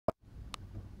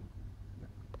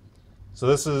So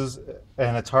this is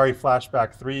an Atari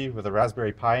Flashback 3 with a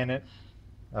Raspberry Pi in it.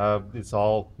 It's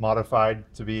all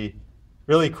modified to be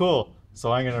really cool.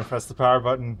 So I'm going to press the power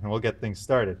button and we'll get things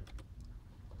started.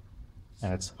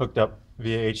 And it's hooked up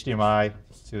via HDMI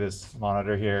to this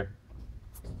monitor here.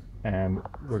 And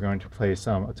we're going to play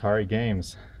some Atari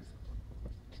games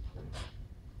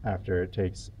after it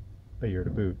takes a year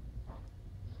to boot.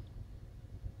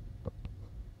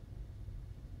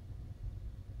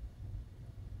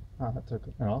 That took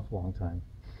an awful long time.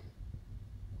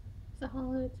 So how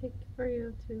long did it take for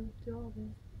you to do all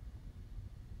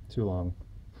this? Too long.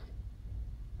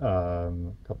 A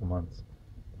couple months.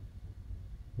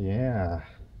 Yeah.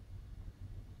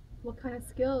 What kind of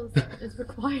skills is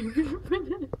required for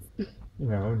this? You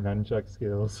know, nunchuck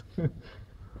skills,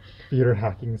 computer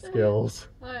hacking skills.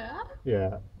 Oh yeah?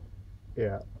 Yeah.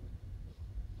 Yeah.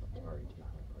 Atari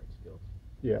skills.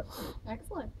 Yeah.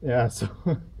 Excellent. Yeah, so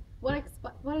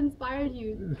What inspired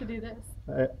you to do this?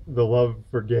 the love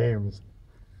for games.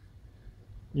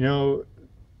 You know,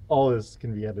 all this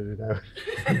can be edited out.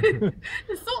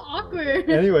 It's so awkward.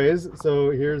 Anyways,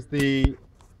 so here's the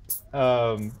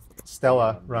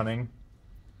Stella running,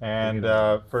 and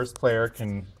first player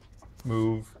can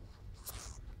move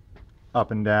up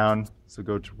and down. So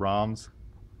go to ROMs,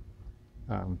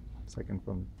 third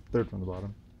from the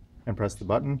bottom, and press the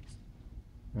button,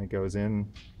 and it goes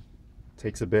in.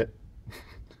 Takes a bit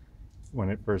when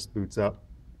it first boots up.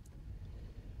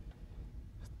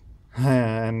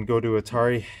 And go to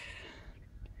Atari,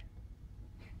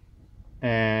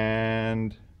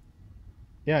 and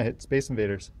yeah, hit Space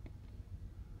Invaders,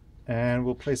 and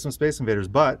we'll play some Space Invaders,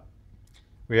 but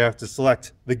we have to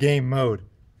select the game mode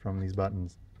from these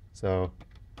buttons. So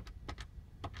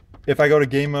if I go to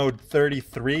game mode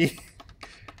 33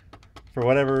 for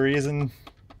whatever reason,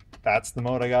 that's the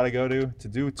mode I gotta go to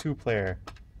do 2-player.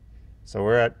 So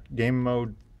we're at game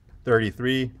mode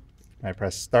 33. I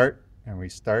press start and we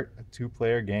start a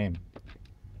 2-player game.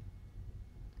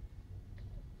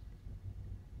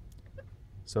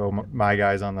 So my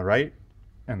guy's on the right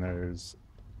and hers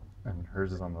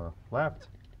is on the left.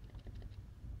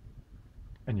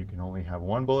 And you can only have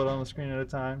one bullet on the screen at a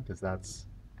time because that's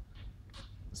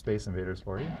Space Invaders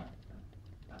for you.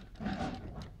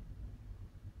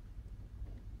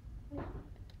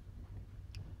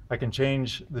 I can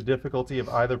change the difficulty of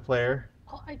either player.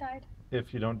 Oh, I died.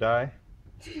 If you don't die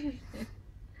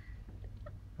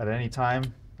at any time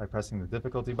by pressing the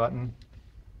difficulty button.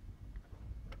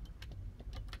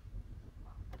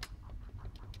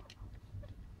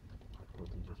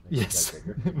 Yes,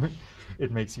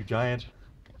 it makes you giant.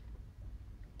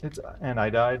 And I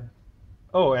died.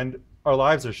 Oh, and our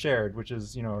lives are shared, which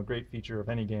is, you know, a great feature of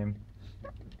any game.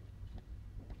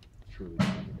 Truly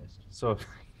communist. So,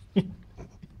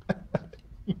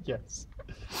 yes,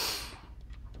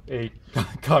 a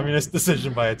communist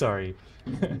decision by Atari.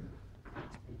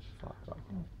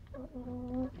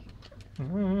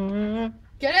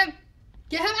 Get him!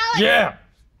 Get him, Alex! Yeah!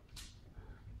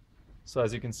 So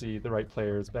as you can see, the right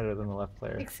player is better than the left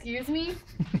player. Excuse me?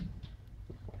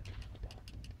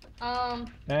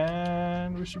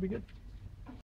 And we should be good.